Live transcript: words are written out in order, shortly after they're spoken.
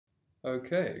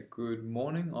Okay, good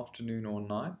morning, afternoon, or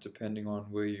night, depending on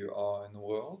where you are in the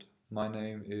world. My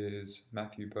name is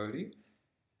Matthew Bodie,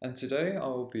 and today I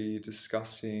will be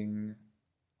discussing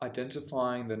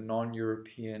identifying the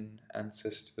non-European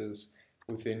ancestors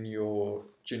within your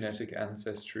genetic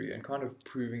ancestry and kind of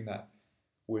proving that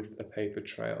with a paper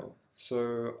trail.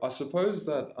 So I suppose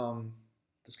that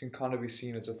this can kind of be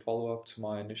seen as a follow-up to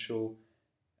my initial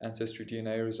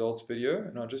AncestryDNA results video,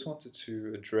 and I just wanted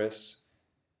to address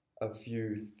a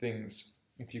few things,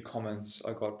 a few comments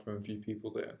I got from a few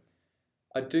people there.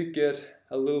 I did get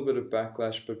a little bit of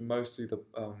backlash, but mostly the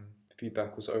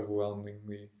feedback was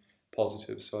overwhelmingly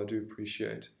positive, so I do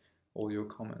appreciate all your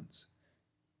comments.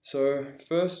 So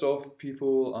first off,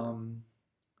 people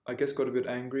I guess got a bit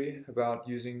angry about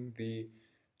using the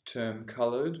term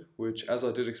coloured, which, as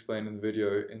I did explain in the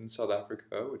video, in South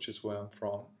Africa, which is where I'm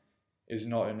from, is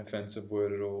not an offensive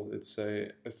word at all. It's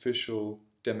a official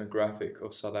demographic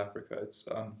of South Africa. It's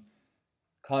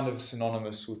kind of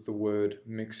synonymous with the word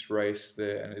mixed race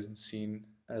there and isn't seen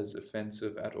as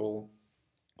offensive at all.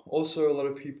 Also, a lot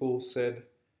of people said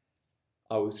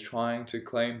I was trying to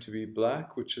claim to be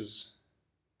black, which is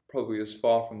probably as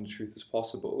far from the truth as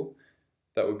possible.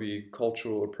 That would be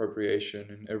cultural appropriation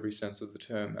in every sense of the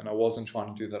term, and I wasn't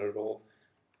trying to do that at all.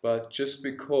 But just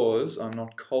because I'm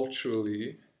not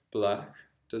culturally black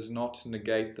does not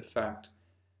negate the fact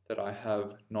that I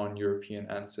have non-European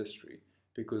ancestry,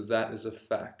 because that is a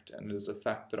fact, and it is a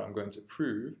fact that I'm going to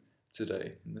prove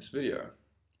today in this video.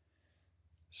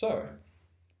 So,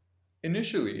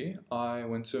 initially I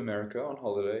went to America on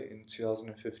holiday in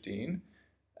 2015,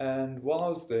 and while I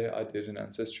was there I did an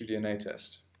AncestryDNA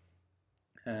test.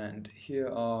 And here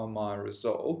are my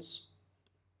results.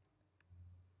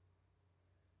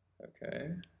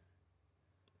 Okay.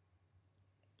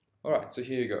 Alright, so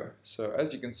here you go. So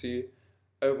as you can see,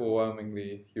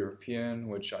 overwhelmingly European,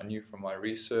 which I knew from my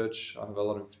research. I have a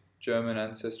lot of German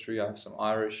ancestry, I have some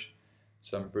Irish,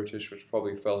 some British, which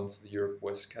probably fell into the Europe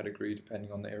West category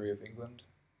depending on the area of England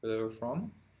where they were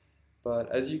from. But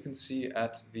as you can see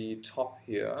at the top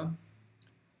here,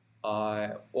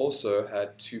 I also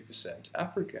had 2%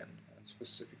 African, and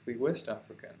specifically West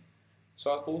African.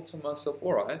 So I thought to myself,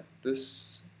 alright,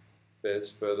 this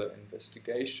bears further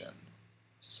investigation.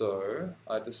 So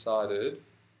I decided,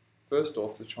 first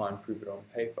off, to try and prove it on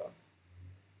paper.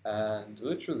 And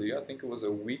literally, I think it was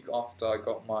a week after I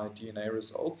got my DNA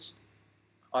results,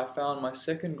 I found my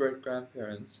second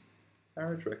great-grandparents'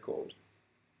 marriage record.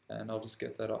 And I'll just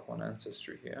get that up on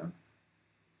Ancestry here.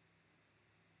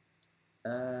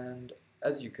 And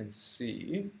as you can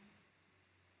see,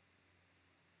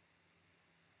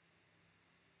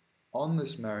 on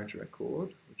this marriage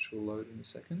record, which will load in a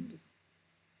second,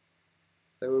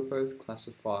 they were both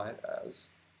classified as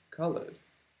coloured,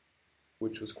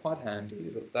 which was quite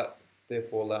handy. That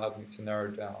therefore allowed me to narrow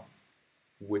down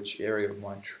which area of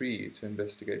my tree to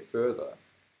investigate further.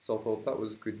 So I thought that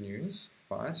was good news,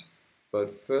 right?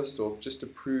 But first off, just to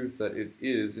prove that it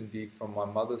is indeed from my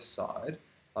mother's side,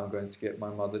 I'm going to get my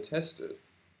mother tested.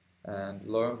 And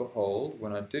lo and behold,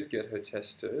 when I did get her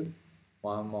tested,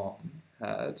 my mom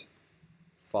had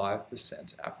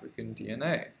 5% African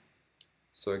DNA.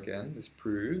 So again, this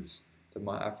proves that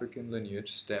my African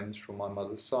lineage stems from my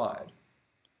mother's side.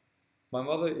 My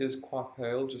mother is quite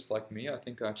pale, just like me. I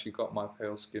think I actually got my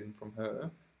pale skin from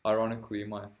her. Ironically,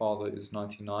 my father is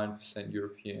 99%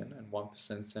 European and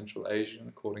 1% Central Asian,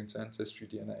 according to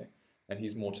AncestryDNA, and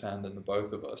he's more tan than the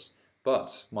both of us.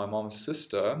 But my mom's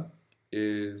sister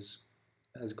has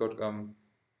got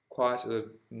quite a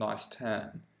nice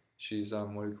tan. She's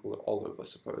what do you call it, olive, I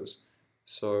suppose.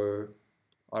 So,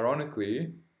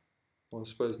 ironically, well, I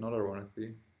suppose not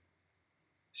ironically,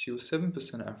 she was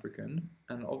 7% African,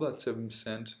 and of that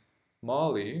 7%,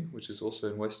 Mali, which is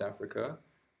also in West Africa,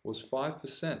 was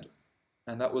 5%,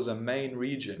 and that was a main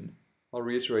region. I'll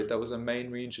reiterate, that was a main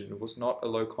region. It was not a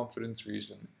low confidence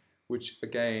region, which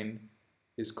again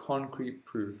is concrete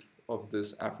proof of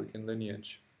this African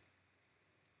lineage.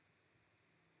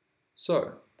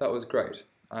 So, that was great.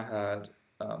 I had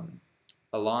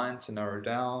a line to narrow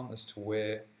down as to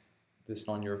where this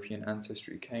non-European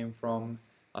ancestry came from.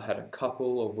 I had a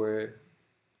couple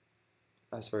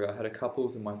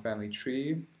in my family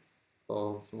tree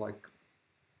of like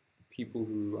people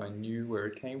who I knew where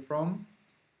it came from.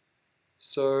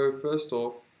 So first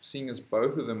off, seeing as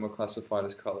both of them were classified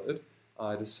as coloured,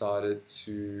 I decided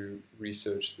to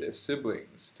research their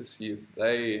siblings to see if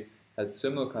they had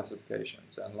similar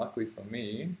classifications. And luckily for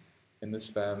me, in this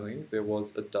family, there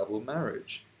was a double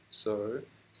marriage. So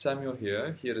Samuel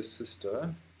here, he had a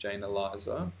sister, Jane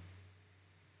Eliza,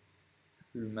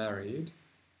 who married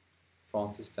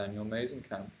Francis Daniel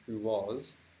Mazenkamp, who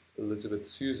was Elizabeth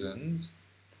Susan's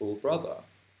full brother.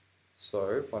 So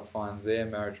if I find their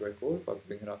marriage record, if I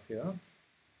bring it up here,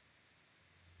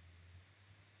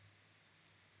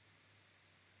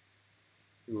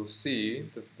 you will see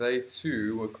that they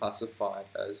too were classified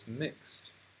as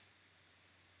mixed.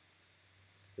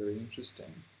 Very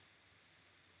interesting.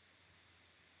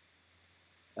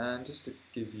 And just to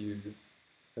give you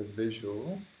a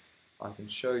visual, I can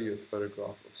show you a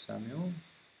photograph of Samuel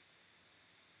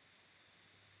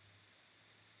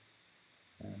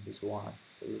and his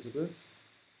wife, Elizabeth.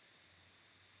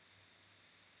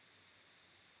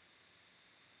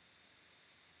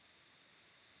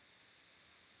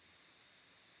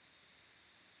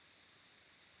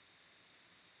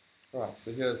 Right,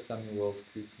 so here's Samuel Wells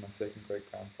Cootes, my second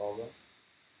great-grandfather.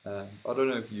 I don't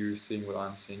know if you're seeing what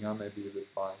I'm seeing. I may be a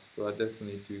bit biased, but I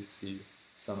definitely do see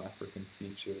some African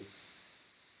features.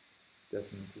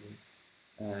 Definitely.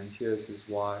 And here's his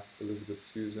wife, Elizabeth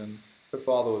Susan. Her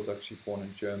father was actually born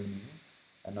in Germany,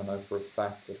 and I know for a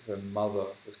fact that her mother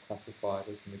was classified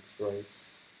as mixed race.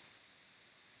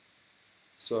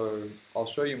 So I'll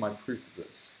show you my proof of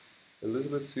this.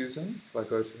 Elizabeth Susan, if I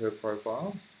go to her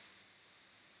profile,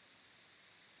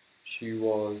 she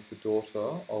was the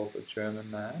daughter of a German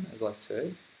man, as I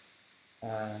said,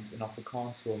 and an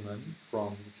Afrikaans woman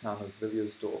from the town of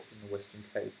Villiersdorp in the Western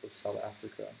Cape of South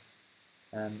Africa.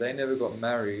 And they never got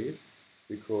married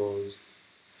because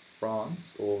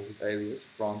Frans, or his alias,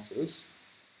 Francis,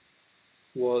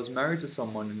 was married to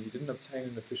someone and he didn't obtain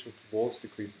an official divorce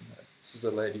decree from her. This is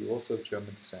a lady also of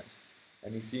German descent,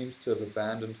 and he seems to have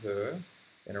abandoned her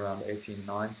in around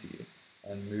 1890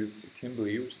 and moved to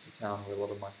Kimberley, which is a town where a lot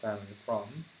of my family are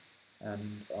from,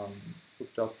 and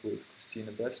hooked up with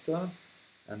Christina Bester,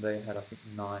 and they had, I think,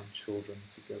 9 children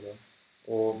together.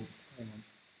 Or, hang on,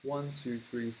 1, 2,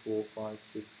 3, 4, 5,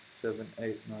 6, 7,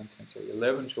 8, 9, 10, sorry,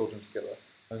 11 children together,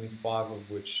 only 5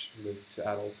 of which lived to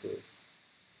adulthood.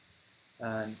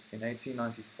 And in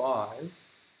 1895,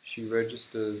 she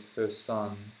registers her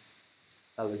son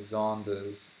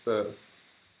Alexander's birth.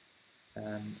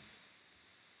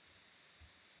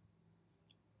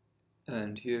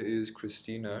 And here is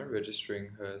Christina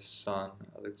registering her son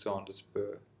Alexander's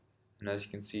birth. And as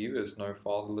you can see, there's no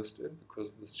father listed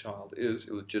because this child is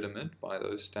illegitimate by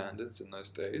those standards in those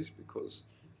days because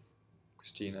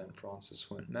Christina and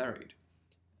Francis weren't married.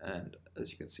 And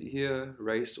as you can see here,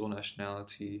 race or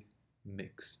nationality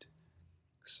mixed.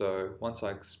 So once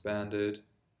I expanded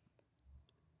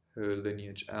her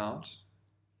lineage out,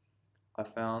 I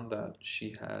found that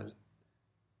she had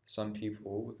some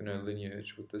people within her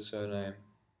lineage with the surname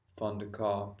Van der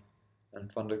Kaap. And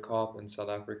Van der Kaap in South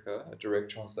Africa, a direct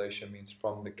translation means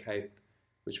from the Cape,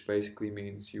 which basically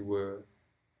means you were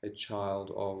a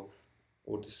child of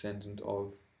or descendant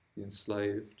of the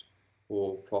enslaved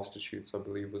or prostitutes, I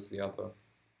believe was the other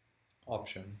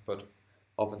option. But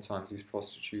oftentimes these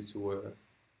prostitutes were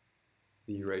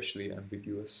the racially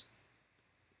ambiguous.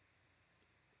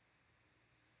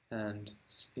 And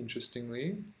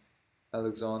interestingly,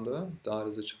 Alexander died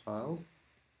as a child,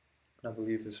 and I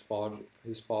believe his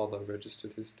father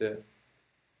registered his death.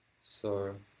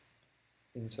 So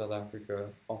in South Africa,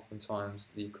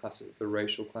 oftentimes the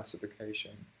racial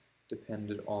classification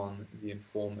depended on the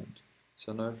informant.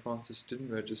 So no, Francis didn't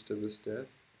register this death,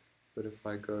 but if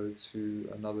I go to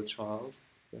another child,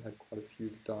 they had quite a few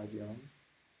that died young.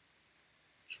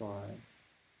 Try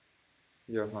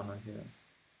Johanna here.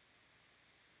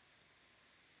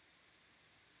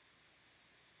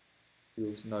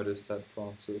 You'll notice that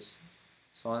Francis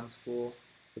signs for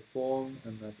the form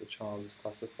and that the child is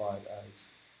classified as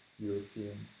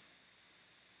European.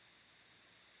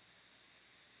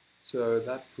 So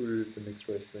that proved the mixed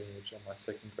race lineage on my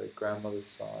second great grandmother's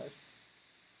side,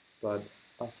 but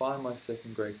I find my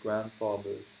second great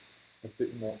grandfather's a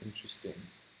bit more interesting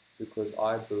because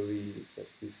I believe that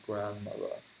his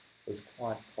grandmother was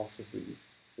quite possibly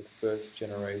the first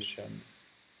generation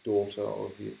daughter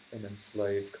of an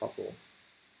enslaved couple.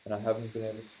 And I haven't been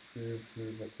able to prove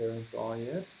who her parents are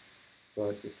yet,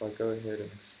 but if I go ahead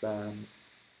and expand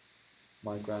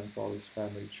my grandfather's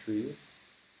family tree,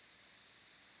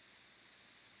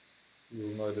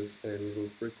 you'll notice a little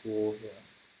brick wall here.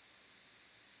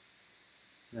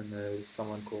 And there's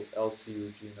someone called Elsie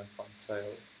Regina van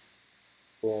Sale,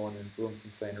 born in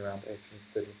Bloemfontein around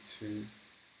 1832.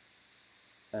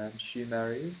 And she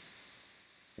marries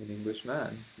an English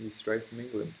man. He's straight from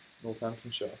England,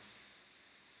 Northamptonshire.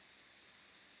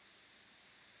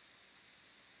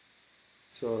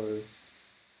 So,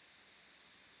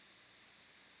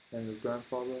 Samuel's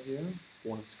grandfather here,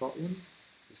 born in Scotland.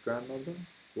 His grandmother,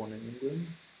 born in England.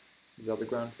 His other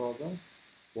grandfather,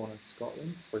 born in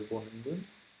born in England.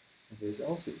 And here's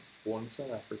Elsie, born in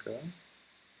South Africa.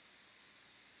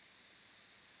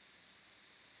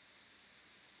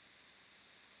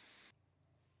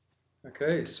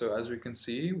 Okay, so as we can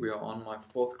see, we are on my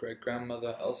fourth great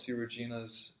grandmother Elsie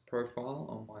Regina's profile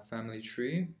on my family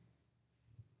tree.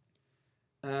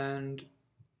 And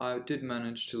I did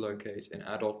manage to locate an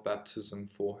adult baptism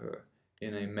for her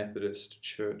in a Methodist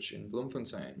church in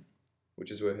Bloemfontein,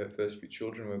 which is where her first few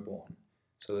children were born.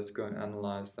 So let's go and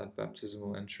analyze that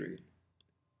baptismal entry.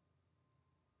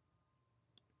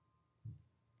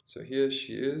 So here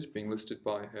she is being listed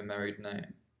by her married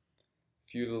name.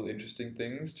 Few little interesting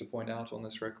things to point out on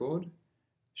this record.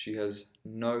 She has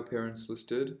no parents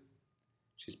listed.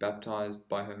 She's baptized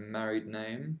by her married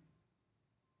name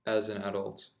as an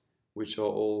adult, which are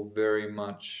all very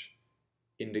much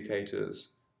indicators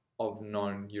of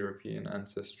non-European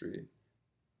ancestry.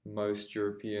 Most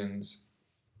Europeans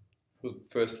would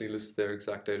firstly list their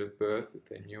exact date of birth if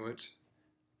they knew it,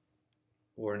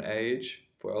 or an age.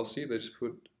 For Elsie, they just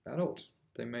put adult.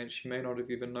 She may not have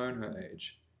even known her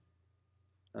age.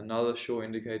 Another sure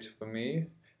indicator for me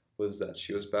was that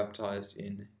she was baptized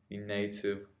in the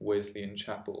native Wesleyan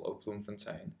chapel of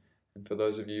Bloemfontein. And for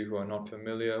those of you who are not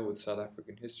familiar with South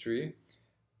African history,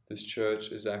 this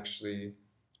church is actually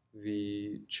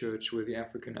the church where the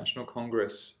African National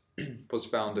Congress was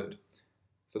founded.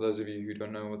 For those of you who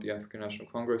don't know what the African National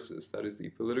Congress is, that is the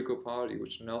political party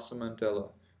which Nelson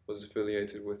Mandela was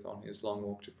affiliated with on his long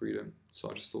walk to freedom. So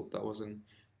I just thought that was an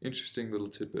interesting little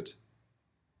tidbit.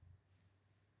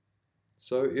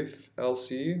 So if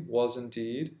Elsie was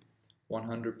indeed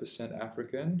 100%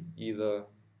 African, either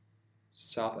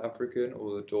South African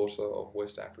or the daughter of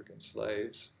West African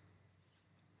slaves,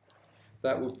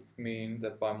 that would mean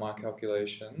that by my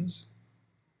calculations,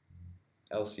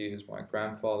 Elsie is my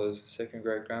grandfather's second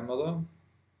great grandmother.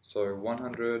 So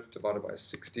 100 divided by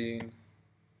 16,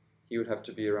 he would have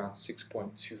to be around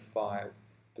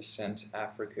 6.25%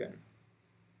 African.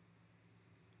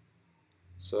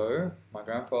 So, my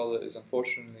grandfather is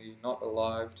unfortunately not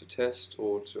alive to test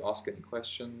or to ask any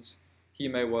questions. He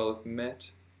may well have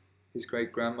met his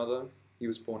great-grandmother. He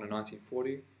was born in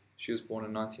 1940. She was born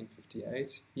in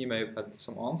 1958. He may have had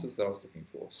some answers that I was looking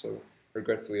for, so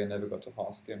regretfully I never got to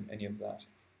ask him any of that.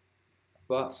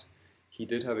 But he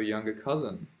did have a younger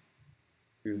cousin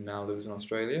who now lives in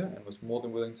Australia and was more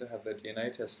than willing to have their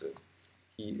DNA tested.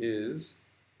 He is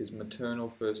his maternal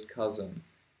first cousin,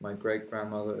 my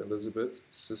great-grandmother Elizabeth's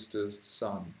sister's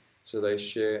son. So they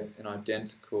share an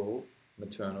identical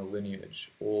maternal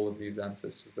lineage. All of these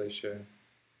ancestors they share.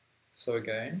 So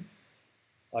again,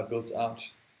 I built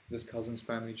out this cousin's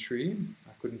family tree.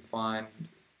 I couldn't find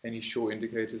any sure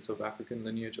indicators of African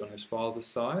lineage on his father's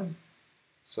side.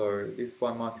 So if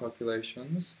by my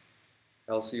calculations,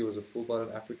 Elsie was a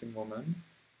full-blooded African woman,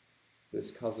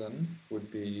 this cousin would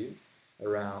be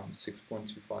around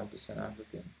 6.25%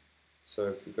 African. So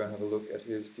if we go and have a look at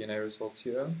his DNA results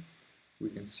here, we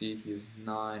can see he is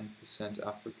 9%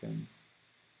 African,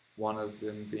 one of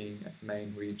them being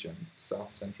main region, South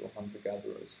Central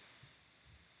hunter-gatherers.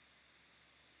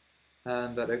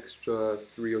 And that extra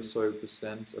 3 or so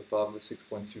percent above the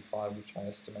 6.25, which I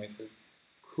estimated,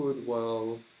 could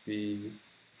well be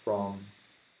from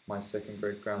my second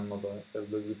great-grandmother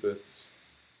Elizabeth's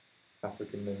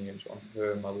African lineage on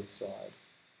her mother's side.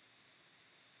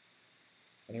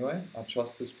 Anyway, I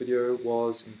trust this video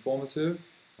was informative.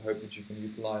 I hope that you can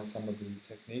utilize some of the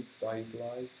techniques that I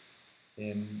utilized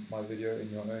in my video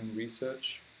in your own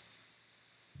research.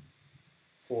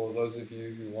 For those of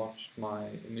you who watched my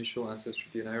initial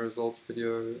AncestryDNA results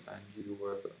video and you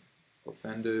were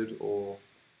offended or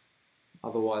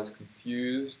otherwise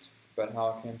confused about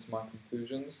how I came to my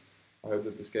conclusions, I hope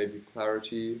that this gave you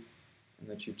clarity and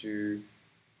that you do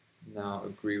now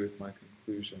agree with my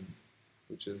conclusion,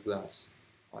 which is that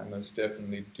I most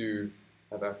definitely do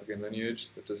have African lineage.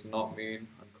 That does not mean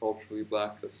I'm culturally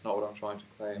black. That's not what I'm trying to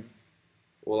claim.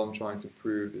 All I'm trying to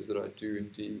prove is that I do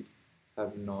indeed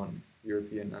have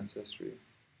non-European ancestry.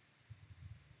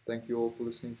 Thank you all for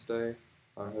listening today.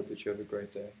 I hope that you have a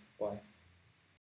great day. Bye.